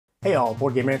Hey all,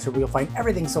 Board Game Rancher, where you'll find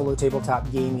everything solo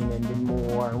tabletop gaming and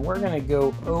more. And we're going to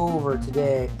go over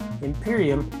today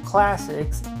Imperium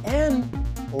Classics and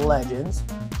Legends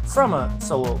from a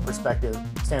solo perspective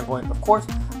standpoint. Of course,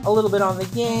 a little bit on the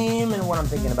game and what I'm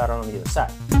thinking about on the other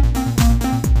side.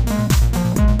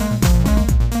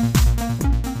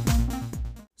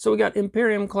 So we got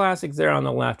Imperium Classics there on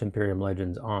the left, Imperium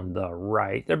Legends on the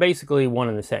right. They're basically one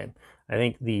and the same. I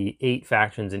think the 8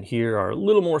 factions in here are a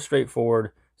little more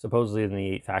straightforward, supposedly, than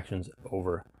the 8 factions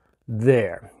over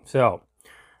there. So,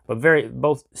 but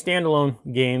both standalone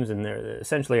games, and they're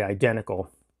essentially identical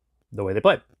the way they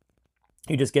play.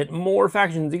 You just get more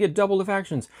factions, you get double the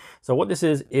factions. So what this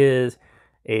is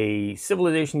a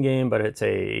civilization game, but it's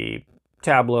a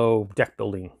tableau deck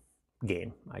building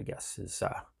game, I guess is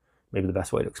maybe the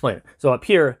best way to explain it. So up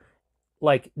here,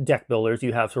 like deck builders,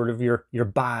 you have sort of your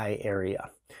buy area.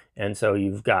 And so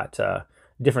you've got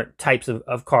different types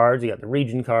of cards. You got the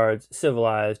region cards,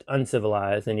 civilized,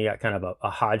 uncivilized, and you got kind of a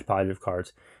hodgepodge of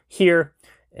cards here.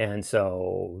 And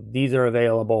so these are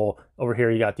available. Over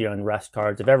here you got the unrest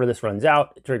cards. If ever this runs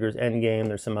out, it triggers endgame.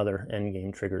 There's some other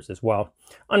endgame triggers as well.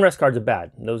 Unrest cards are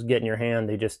bad. Those get in your hand,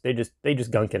 they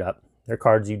just gunk it up. They're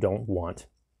cards you don't want.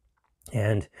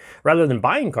 And rather than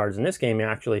buying cards in this game,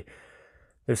 actually,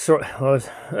 there's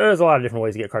a lot of different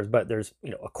ways to get cards, but there's,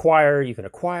 acquire, you can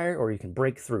acquire or you can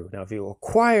break through. Now, if you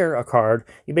acquire a card,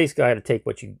 you basically got to take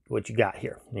what you got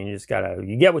here. And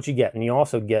you get what you get. And you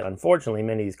also get, unfortunately,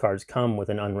 many of these cards come with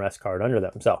an unrest card under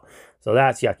them. So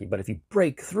that's yucky. But if you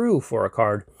break through for a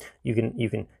card, you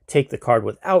can take the card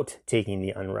without taking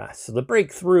the unrest. So the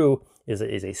breakthrough is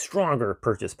a stronger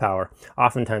purchase power,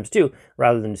 oftentimes too,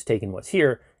 rather than just taking what's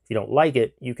here. If you don't like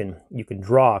it, you can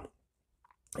draw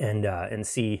and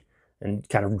see and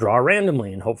kind of draw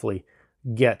randomly and hopefully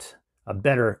get a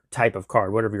better type of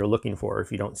card, whatever you're looking for.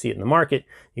 If you don't see it in the market,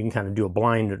 you can kind of do a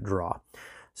blind draw.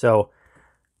 So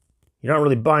you're not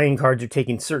really buying cards, you're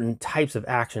taking certain types of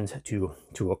actions to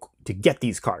get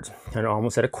these cards. Kind of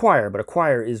almost said acquire, but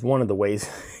acquire is one of the ways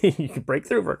you can break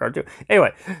through for a card too.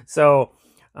 Anyway, so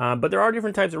but there are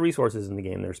different types of resources in the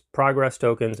game. There's progress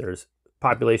tokens, there's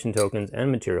population tokens,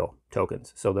 and material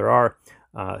tokens. So there are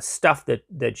stuff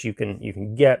that you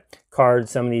can get. Cards,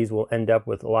 some of these will end up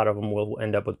with, a lot of them will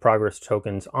end up with progress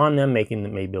tokens on them, making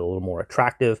them maybe a little more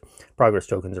attractive. Progress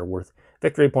tokens are worth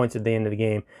victory points at the end of the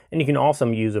game, and you can also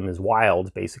use them as wilds,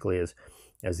 basically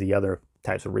as the other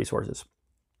types of resources.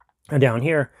 And down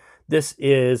here, this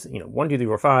is 1, 2, 3,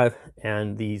 4, 5,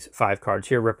 and these 5 cards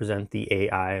here represent the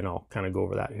AI, and I'll kind of go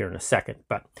over that here in a second.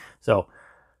 But so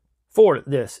for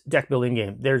this deck building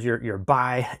game, there's your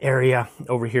buy area.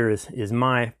 Over here is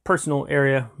my personal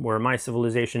area where my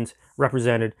civilization's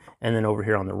represented. And then over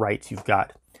here on the right, you've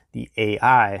got the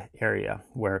AI area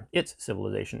where its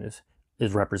civilization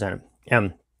is represented.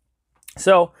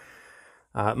 So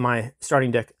my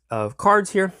starting deck of cards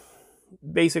here,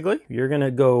 basically, you're going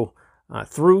to go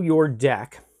through your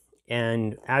deck.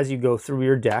 And as you go through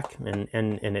your deck and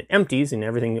it empties and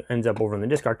everything ends up over in the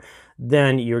discard,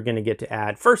 then you're going to get to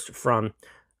add first from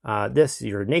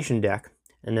your nation deck.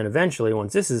 And then eventually,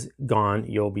 once this is gone,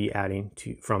 you'll be adding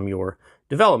from your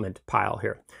development pile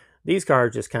here. These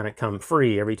cards just kind of come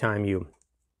free every time you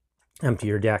empty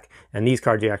your deck. And these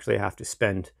cards, you actually have to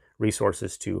spend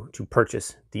resources to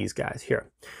purchase these guys here.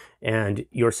 And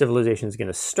your civilization is going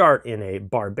to start in a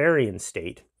barbarian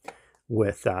state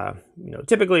with,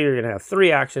 typically you're going to have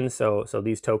 3 actions. So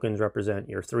these tokens represent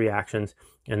your 3 actions.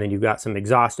 And then you've got some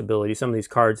exhaust ability. Some of these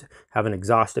cards have an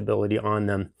exhaust ability on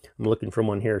them. I'm looking for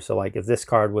one here. So like if this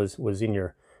card was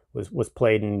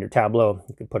played in your tableau,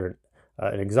 you could put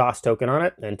an exhaust token on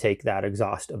it and take that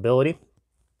exhaust ability.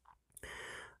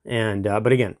 And,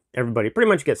 but again, everybody pretty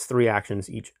much gets 3 actions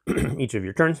each of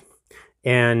your turns.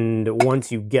 And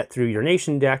once you get through your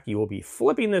nation deck, you will be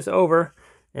flipping this over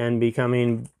and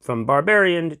becoming from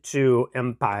barbarian to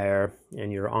empire,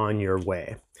 and you're on your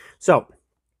way. So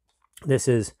this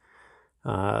is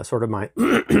sort of my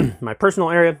my personal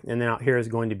area, and then out here is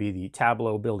going to be the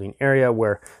tableau building area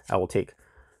where I will take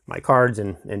my cards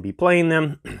and be playing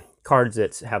them. Cards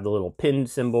that have the little pin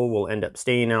symbol will end up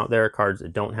staying out there. Cards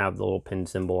that don't have the little pin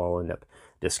symbol I'll end up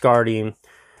discarding.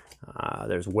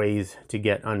 There's ways to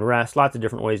get unrest, lots of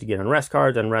different ways to get unrest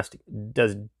cards. Unrest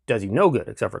does you no good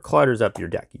except for clutters up your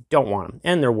deck. You don't want them,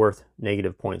 and they're worth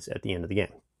negative points at the end of the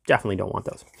game. Definitely don't want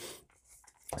those.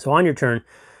 So on your turn,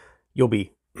 you'll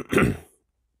be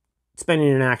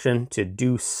spending an action to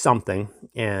do something,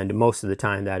 and most of the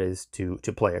time that is to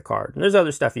play a card. And there's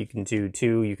other stuff you can do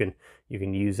too. You can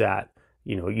use that,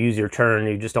 use your turn.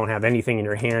 You just don't have anything in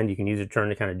your hand. You can use your turn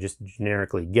to kind of just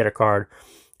generically get a card.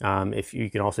 If you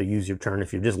can also use your turn,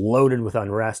 if you're just loaded with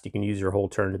unrest, you can use your whole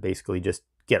turn to basically just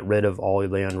get rid of all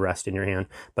the unrest in your hand.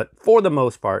 But for the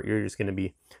most part, you're just going to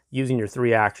be using your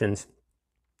 3 actions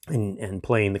and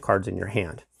playing the cards in your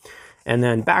hand. And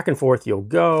then back and forth you'll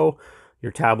go.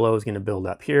 Your tableau is going to build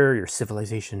up here, your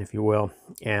civilization, if you will.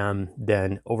 And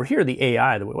then over here, the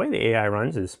AI, the way the AI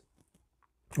runs is,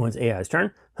 when it's AI's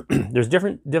turn, there's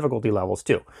different difficulty levels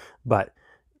too. But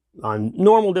on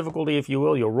normal difficulty, if you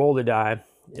will, you'll roll the die.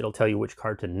 It'll tell you which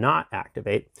card to not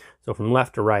activate. So from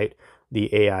left to right, the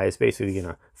AI is basically going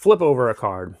to flip over a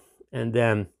card. And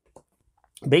then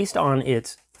based on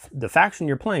the faction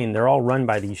you're playing, they're all run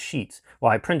by these sheets.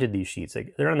 Well, I printed these sheets.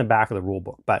 They're on the back of the rule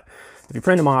book. But if you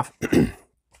print them off,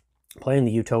 playing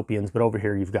the Utopians, but over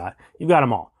here you've got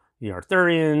them all. The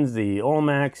Arthurians, the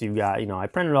Olmecs, you've got, I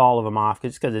printed all of them off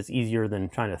just because it's easier than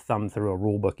trying to thumb through a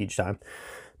rule book each time.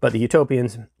 But the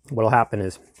Utopians, what'll happen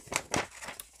is,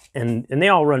 and they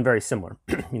all run very similar.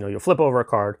 You'll flip over a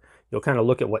card. You'll kind of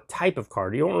look at what type of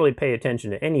card. You won't really pay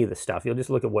attention to any of the stuff. You'll just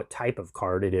look at what type of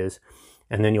card it is,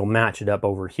 and then you'll match it up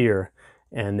over here.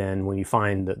 And then when you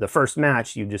find the first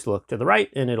match, you just look to the right,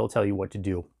 and it'll tell you what to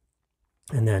do.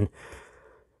 And then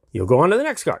you'll go on to the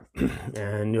next card,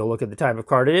 and you'll look at the type of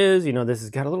card it is. This has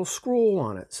got a little scroll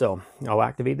on it. So I'll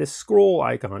activate this scroll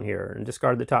icon here and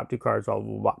discard the top 2 cards, blah,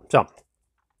 blah, blah. So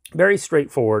very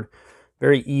straightforward,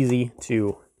 very easy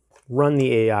to run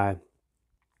the AI.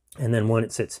 And then one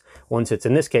sits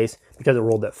in this case, because it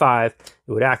rolled that 5,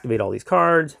 it would activate all these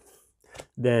cards.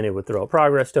 Then it would throw a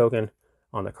progress token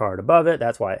on the card above it.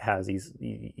 That's why it has these,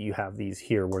 you have these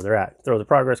here where they're at. Throw the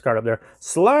progress card up there,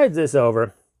 slides this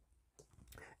over,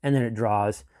 and then it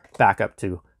draws back up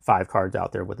to 5 cards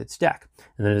out there with its deck.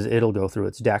 And then it'll go through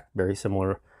its deck, very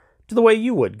similar to the way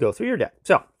you would go through your deck.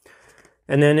 So,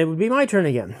 and then it would be my turn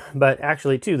again. But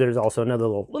actually, too, there's also another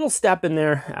little step in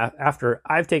there. After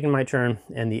I've taken my turn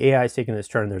and the AI's taken its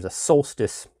turn, there's a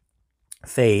solstice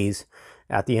phase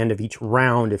at the end of each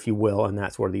round, if you will, and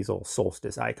that's where these little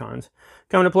solstice icons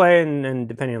come into play. And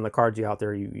depending on the cards you out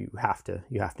there, you have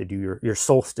to do your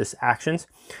solstice actions.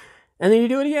 And then you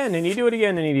do it again, and you do it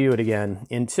again, and you do it again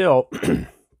until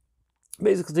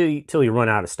basically till you run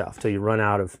out of stuff, till you run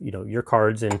out of your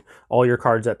cards and all your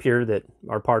cards up here that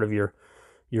are part of your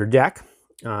deck.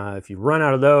 If you run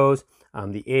out of those,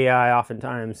 the AI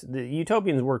oftentimes, the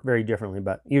Utopians work very differently,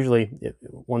 but usually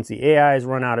once the AI has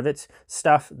run out of its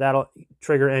stuff, that'll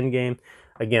trigger endgame.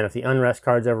 Again, if the unrest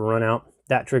cards ever run out,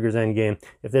 that triggers endgame.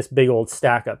 If this big old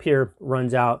stack up here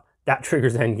runs out, that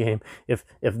triggers endgame. If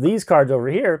these cards over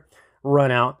here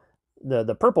run out,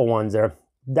 the purple ones there,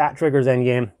 that triggers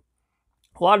endgame.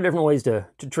 A lot of different ways to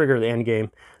trigger the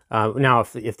endgame. Now,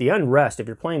 if the unrest, if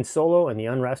you're playing solo and the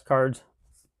unrest cards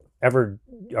ever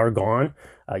are gone,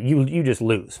 you just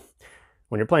lose.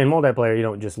 When you're playing multiplayer, you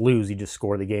don't just lose, you just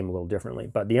score the game a little differently.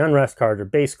 But the unrest cards are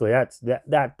basically,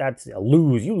 that's a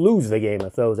lose. You lose the game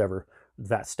if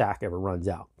that stack ever runs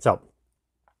out. So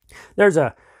there's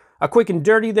a quick and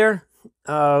dirty there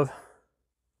of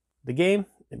the game,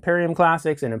 Imperium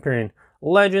Classics and Imperium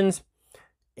Legends.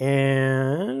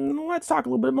 And let's talk a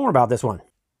little bit more about this one.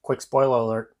 Quick spoiler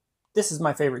alert. This is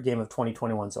my favorite game of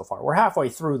 2021 so far. We're halfway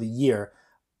through the year,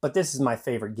 but this is my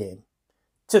favorite game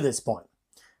to this point.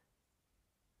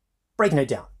 Breaking it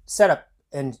down, set up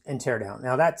and tear down.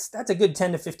 Now that's a good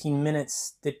 10 to 15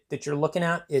 minutes that you're looking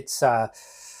at. It's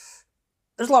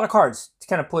there's a lot of cards to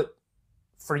kind of put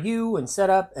for you and set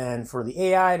up, and for the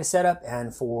AI to set up,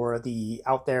 and for the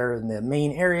out there in the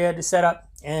main area to set up,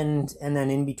 and then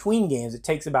in between games it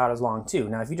takes about as long too.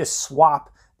 Now if you just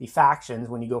swap the factions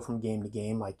when you go from game to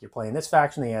game, like you're playing this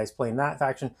faction, the AI is playing that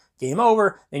faction, game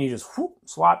over, then you just whoop,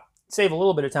 swap, save a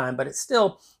little bit of time, but it's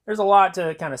still, there's a lot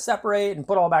to kind of separate and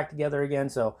put all back together again.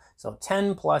 So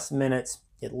 10 plus minutes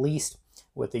at least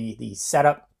with the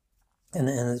setup and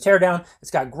the teardown.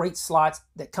 It's got great slots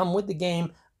that come with the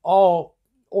game, all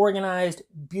organized,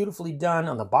 beautifully done.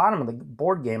 On the bottom of the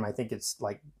board game, I think it's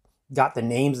like got the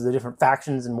names of the different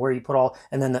factions and where you put all,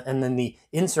 and then the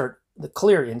insert, the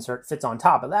clear insert fits on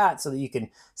top of that so that you can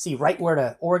see right where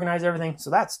to organize everything. So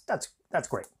that's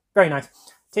great. Very nice.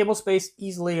 Table space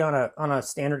easily on a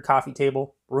standard coffee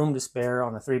table, room to spare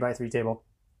on a 3x3 table.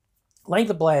 Length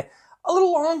of play, a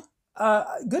little long,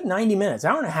 good 90 minutes,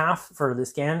 hour and a half for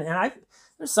this game. And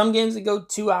there's some games that go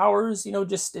 2 hours, it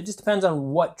just depends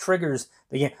on what triggers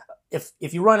the game.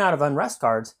 If you run out of unrest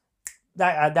cards,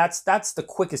 that's the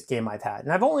quickest game I've had.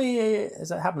 And I've only,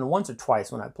 has it happened once or twice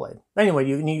when I played. Anyway,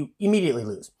 you immediately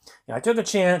lose. I took a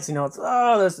chance,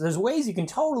 there's ways you can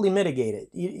totally mitigate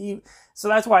it. So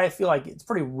that's why I feel like it's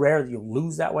pretty rare that you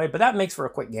lose that way, but that makes for a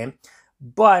quick game.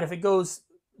 But if it goes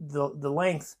the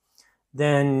length,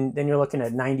 then you're looking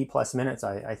at 90 plus minutes,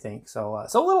 I think. So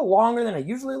so a little longer than I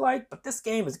usually like, but this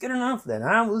game is good enough that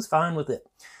I was fine with it.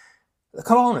 The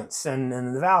components and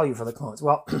the value for the components.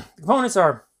 Well, the components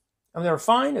are, I mean, they were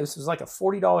fine. This was like a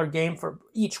 $40 game for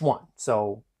each one.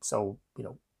 So you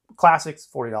know, classics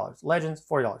 $40, legends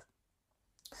 $40.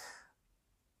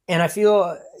 And I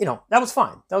feel, you know, that was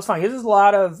fine. That was fine. There's a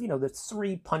lot of, you know, there's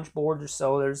 3 punch boards or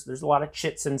so. There's a lot of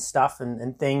chits and stuff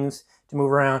and things to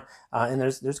move around. And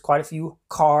there's quite a few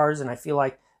cars, and I feel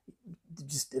like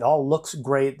just it all looks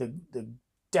great. The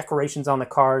decorations on the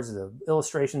cards, the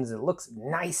illustrations, it looks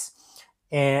nice,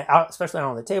 and especially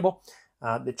on the table.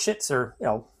 The chits are, you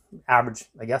know, average,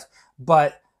 I guess.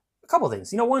 But a couple of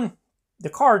things. You know, one, the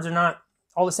cards are not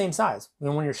all the same size. I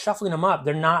mean, when you're shuffling them up,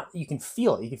 they're not, you can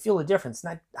feel it. You can feel the difference.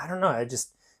 And I don't know, it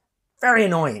just, very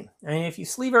annoying. I mean, if you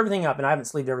sleeve everything up, and I haven't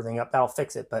sleeved everything up, that'll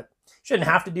fix it, but shouldn't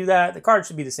have to do that. The cards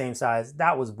should be the same size.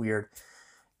 That was weird.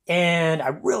 And I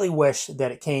really wish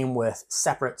that it came with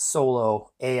separate solo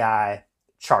AI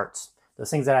charts.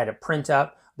 Those things that I had to print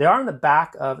up. They are in the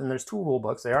back of, and there's 2 rule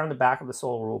books. They are in the back of the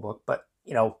solo rule book, but,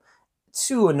 you know,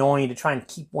 too annoying to try and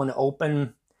keep one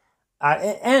open.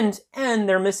 And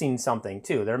they're missing something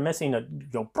too. They're missing a, you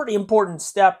know, pretty important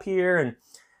step here, and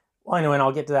well, I know, and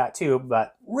I'll get to that too.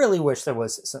 But really wish there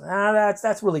was some.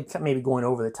 That's really maybe going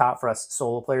over the top for us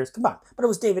solo players. Come on, but it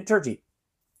was David Turczi,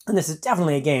 and this is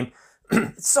definitely a game.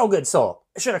 It's so good solo.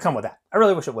 It should have come with that. I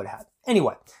really wish it would have.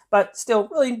 Anyway, but still,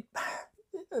 really,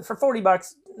 for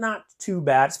 $40, not too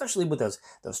bad, especially with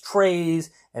those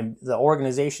trays and the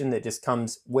organization that just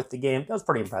comes with the game. That was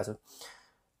pretty impressive.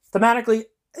 Thematically,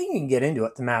 I think you can get into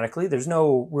it thematically. There's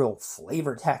no real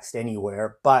flavor text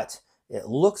anywhere, but it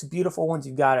looks beautiful once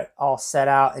you've got it all set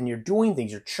out and you're doing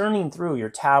things. You're churning through your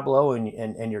tableau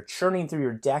and you're churning through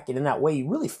your deck, and in that way you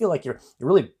really feel like you're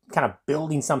really kind of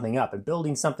building something up,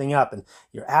 and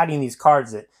you're adding these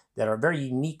cards that are very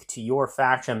unique to your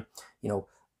faction, you know,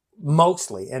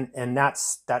 mostly. And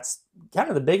that's kind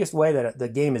of the biggest way that the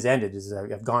game has ended, is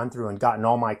I've gone through and gotten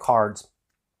all my cards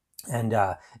and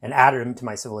added them to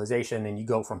my civilization, and you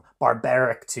go from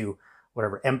barbaric to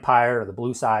whatever empire or the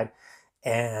blue side,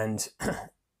 and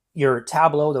your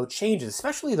tableau though changes,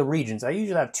 especially the regions. I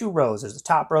usually have 2 rows. There's the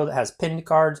top row that has pinned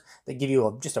cards that give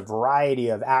you just a variety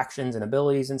of actions and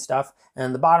abilities and stuff,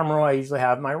 and the bottom row I usually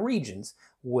have my regions,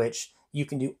 which you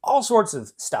can do all sorts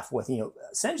of stuff with. You know,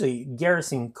 essentially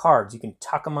garrison cards. You can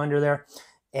tuck them under there,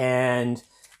 and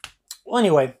well,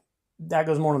 anyway, that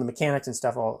goes more into the mechanics and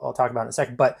stuff I'll talk about in a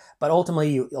second. But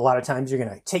ultimately, a lot of times you're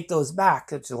going to take those back,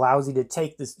 which allows you to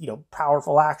take this, you know,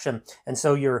 powerful action. And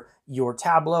so your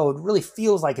tableau really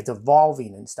feels like it's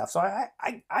evolving and stuff. So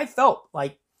I felt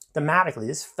like thematically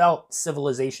this felt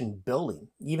civilization building,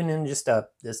 even in just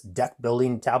this deck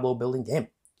building, tableau building game.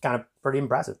 Kind of pretty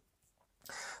impressive.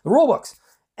 The rule books,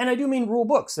 and I do mean rule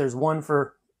books. There's one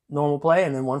for normal play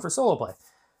and then one for solo play.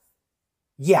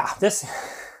 Yeah, this.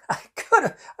 I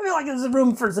feel like there's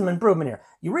room for some improvement here.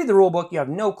 You read the rule book, you have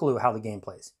no clue how the game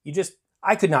plays.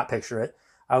 I could not picture it.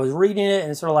 I was reading it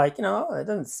and it's sort of like, you know, it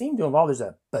doesn't seem to involve, there's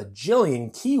a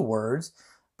bajillion keywords,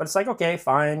 but it's like, okay,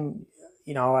 fine.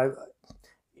 You know,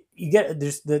 you get,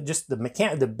 there's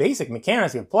the basic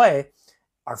mechanics of play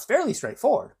are fairly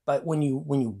straightforward, but when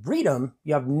you read them,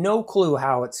 you have no clue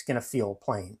how it's going to feel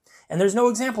playing. And there's no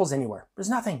examples anywhere. There's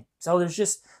nothing. So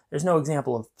there's no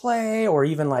example of play, or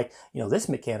even like, you know, this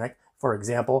mechanic, for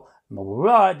example, blah, blah,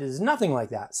 blah. There's nothing like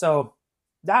that. So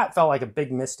that felt like a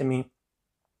big miss to me.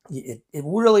 It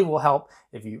really will help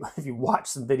if you watch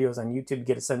some videos on YouTube to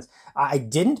get a sense. I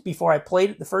didn't before I played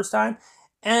it the first time,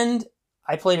 and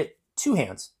I played it 2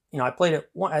 hands. You know, I played it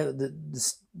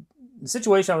the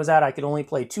situation I was at, I could only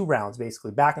play 2 rounds,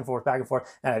 basically back and forth, and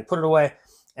I put it away,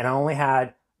 and I only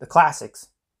had the classics,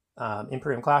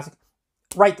 Imperium Classic.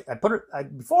 Right,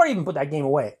 before I even put that game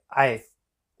away, I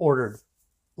ordered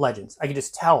Legends. I could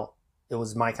just tell it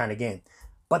was my kind of game,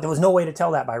 but there was no way to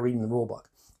tell that by reading the rule book.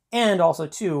 And also,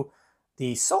 too,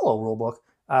 the solo rule book,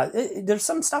 there's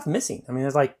some stuff missing. I mean,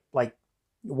 there's like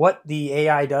what the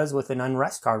AI does with an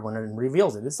unrest card when it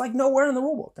reveals it. It's like nowhere in the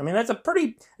rule book. I mean, it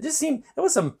just seemed, there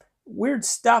was some weird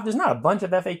stuff. There's not a bunch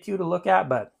of FAQ to look at,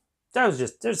 but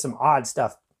there's some odd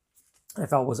stuff I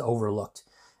felt was overlooked.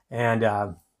 And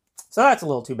so that's a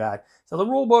little too bad. So the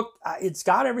rule book, it's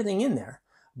got everything in there,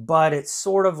 but it's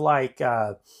sort of like,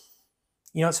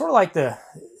 you know, it's sort of like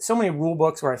so many rule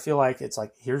books where I feel like it's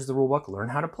like, here's the rule book, learn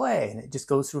how to play. And it just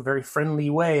goes through a very friendly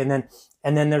way. And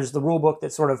then there's the rule book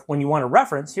that sort of, when you want a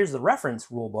reference, here's the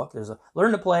reference rule book. There's a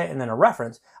learn to play and then a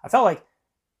reference. I felt like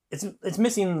it's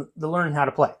missing the learn how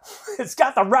to play. It's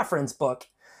got the reference book,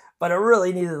 but it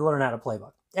really needed the learn how to play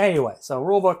book. Anyway, so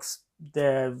rule books,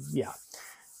 Yeah,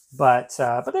 but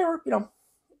they were, you know,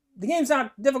 the game's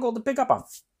not difficult to pick up on.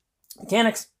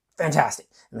 Mechanics, fantastic.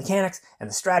 The mechanics and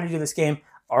the strategy of this game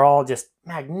are all just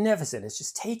magnificent. It's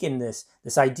just taken this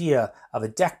idea of a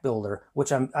deck builder,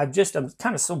 which I'm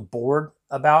kind of so bored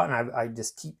about, and I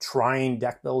just keep trying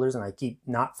deck builders, and I keep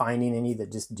not finding any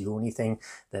that just do anything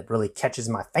that really catches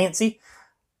my fancy.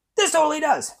 This totally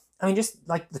does. I mean, just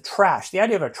like the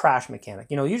idea of a trash mechanic.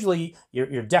 You know, usually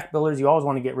your deck builders, you always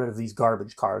want to get rid of these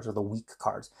garbage cards or the weak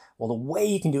cards. Well, the way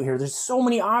you can do it here, there's so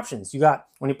many options. You got,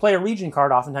 when you play a region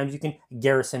card, oftentimes you can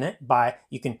garrison it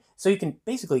so you can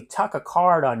basically tuck a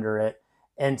card under it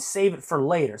and save it for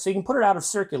later. So you can put it out of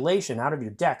circulation, out of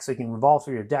your deck, so you can revolve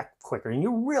through your deck quicker. And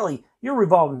you're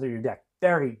revolving through your deck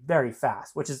very, very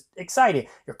fast, which is exciting.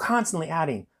 You're constantly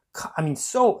adding, I mean,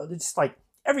 so it's like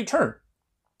every turn,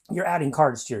 you're adding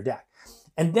cards to your deck.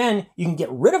 And then you can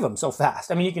get rid of them so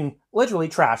fast. I mean, you can literally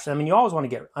trash them. I mean, you always want to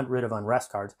get rid of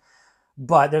unrest cards.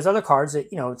 But there's other cards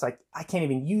that, you know, it's like, I can't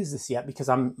even use this yet because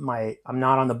I'm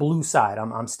not on the blue side.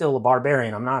 I'm still a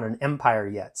barbarian. I'm not an empire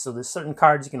yet. So there's certain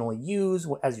cards you can only use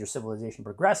as your civilization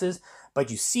progresses,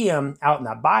 but you see them out in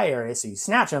that buy area, so you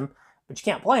snatch them, but you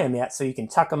can't play them yet. So you can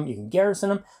tuck them, you can garrison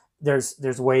them.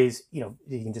 There's ways, you know,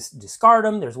 you can just discard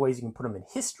them. There's ways you can put them in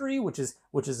history, which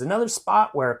is another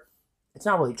spot where it's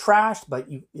not really trashed, but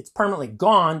it's permanently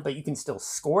gone, but you can still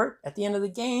score it at the end of the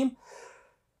game.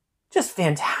 Just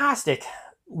fantastic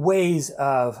ways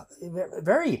of,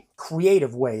 very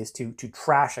creative ways to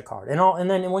trash a card. And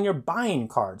then when you're buying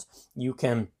cards, you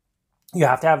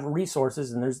have to have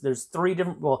resources, and there's three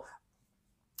different, well,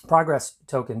 progress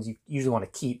tokens you usually want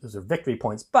to keep. Those are victory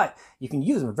points, but you can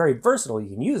use them. They're very versatile. You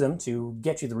can use them to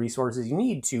get you the resources you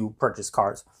need to purchase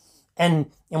cards.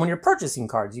 And when you're purchasing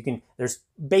cards, there's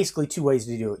basically two ways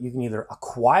to do it. You can either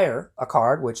acquire a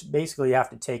card, which basically you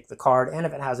have to take the card, and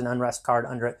if it has an unrest card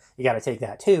under it, you got to take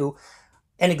that too,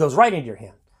 and it goes right into your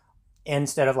hand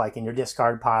instead of like in your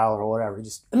discard pile or whatever,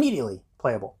 just immediately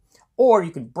playable. Or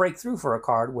you can break through for a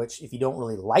card, which if you don't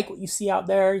really like what you see out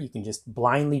there, you can just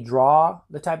blindly draw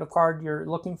the type of card you're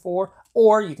looking for,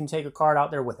 or you can take a card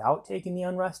out there without taking the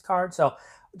unrest card. So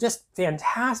just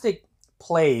fantastic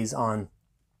plays on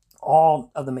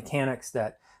all of the mechanics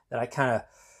that I kind of,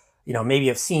 you know, maybe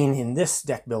have seen in this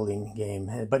deck building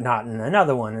game, but not in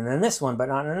another one, and then this one, but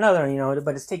not in another, you know,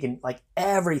 but it's taken like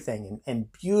everything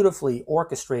and beautifully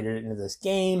orchestrated it into this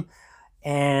game.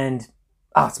 And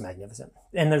oh, it's magnificent.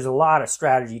 And there's a lot of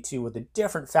strategy too with the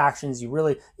different factions. You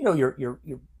really, you know,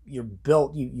 you're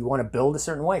built, you want to build a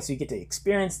certain way. So you get to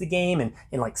experience the game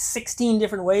in like 16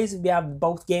 different ways if you have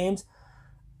both games.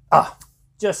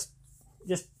 Just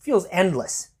feels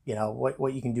endless, you know,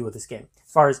 what you can do with this game.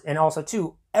 As far as, and also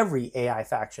too, every AI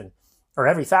faction, or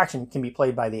every faction can be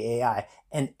played by the AI,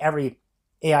 and every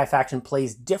AI faction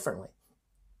plays differently.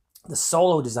 The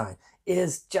solo design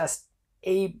is just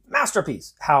a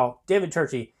masterpiece. How David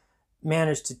Turczi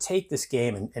managed to take this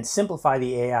game and simplify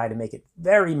the AI to make it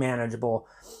very manageable,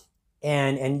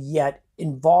 and yet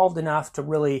involved enough to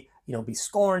really, you know, be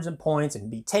scoring some points and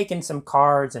be taking some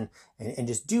cards and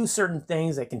just do certain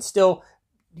things that can still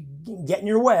get in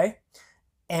your way,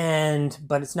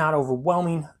 but it's not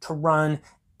overwhelming to run,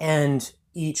 and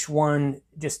each one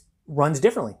just runs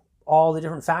differently. All the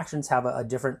different factions have a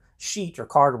different sheet or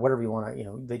card or whatever you want to, you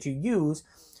know, that you use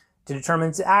to determine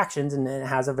its actions, and it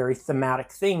has a very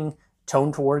thematic thing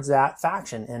toned towards that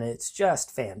faction, and it's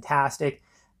just fantastic.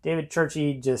 David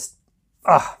Turczi just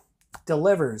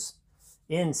delivers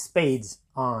in spades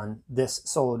on this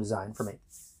solo design for me.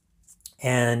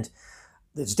 And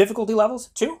there's difficulty levels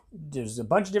too. There's a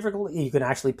bunch of difficulty. You can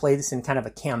actually play this in kind of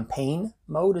a campaign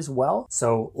mode as well.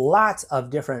 So lots of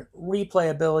different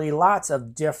replayability, lots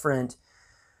of different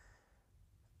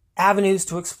avenues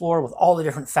to explore with all the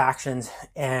different factions.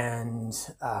 And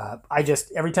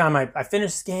every time I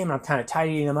finish this game, I'm kind of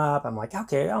tidying them up. I'm like,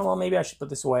 okay, oh, well, maybe I should put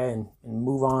this away and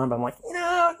move on. But I'm like, you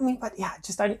know, I mean, but yeah,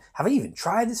 have I even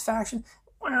tried this faction?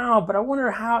 Wow, but I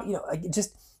wonder how, you know,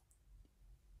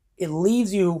 it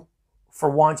leaves you for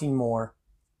wanting more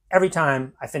every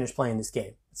time I finish playing this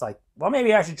game. It's like, well,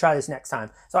 maybe I should try this next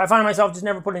time. So I find myself just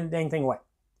never putting the dang thing away.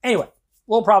 Anyway,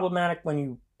 a little problematic when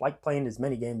you like playing as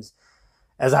many games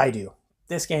as I do.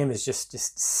 This game is just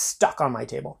stuck on my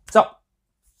table. So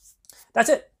that's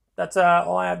it. That's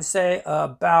all I have to say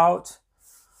about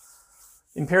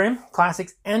Imperium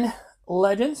Classics and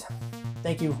Legends.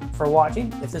 Thank you for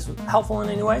watching. If this was helpful in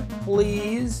any way,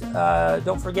 please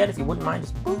don't forget, if you wouldn't mind,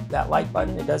 just boop that like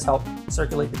button. It does help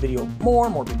circulate the video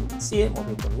more people can see it, more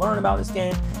people can learn about this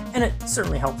game, and it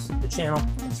certainly helps the channel.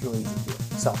 It's really easy to do.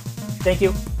 So thank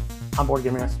you. I'm Board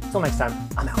Gamers. Until next time,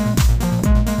 I'm out.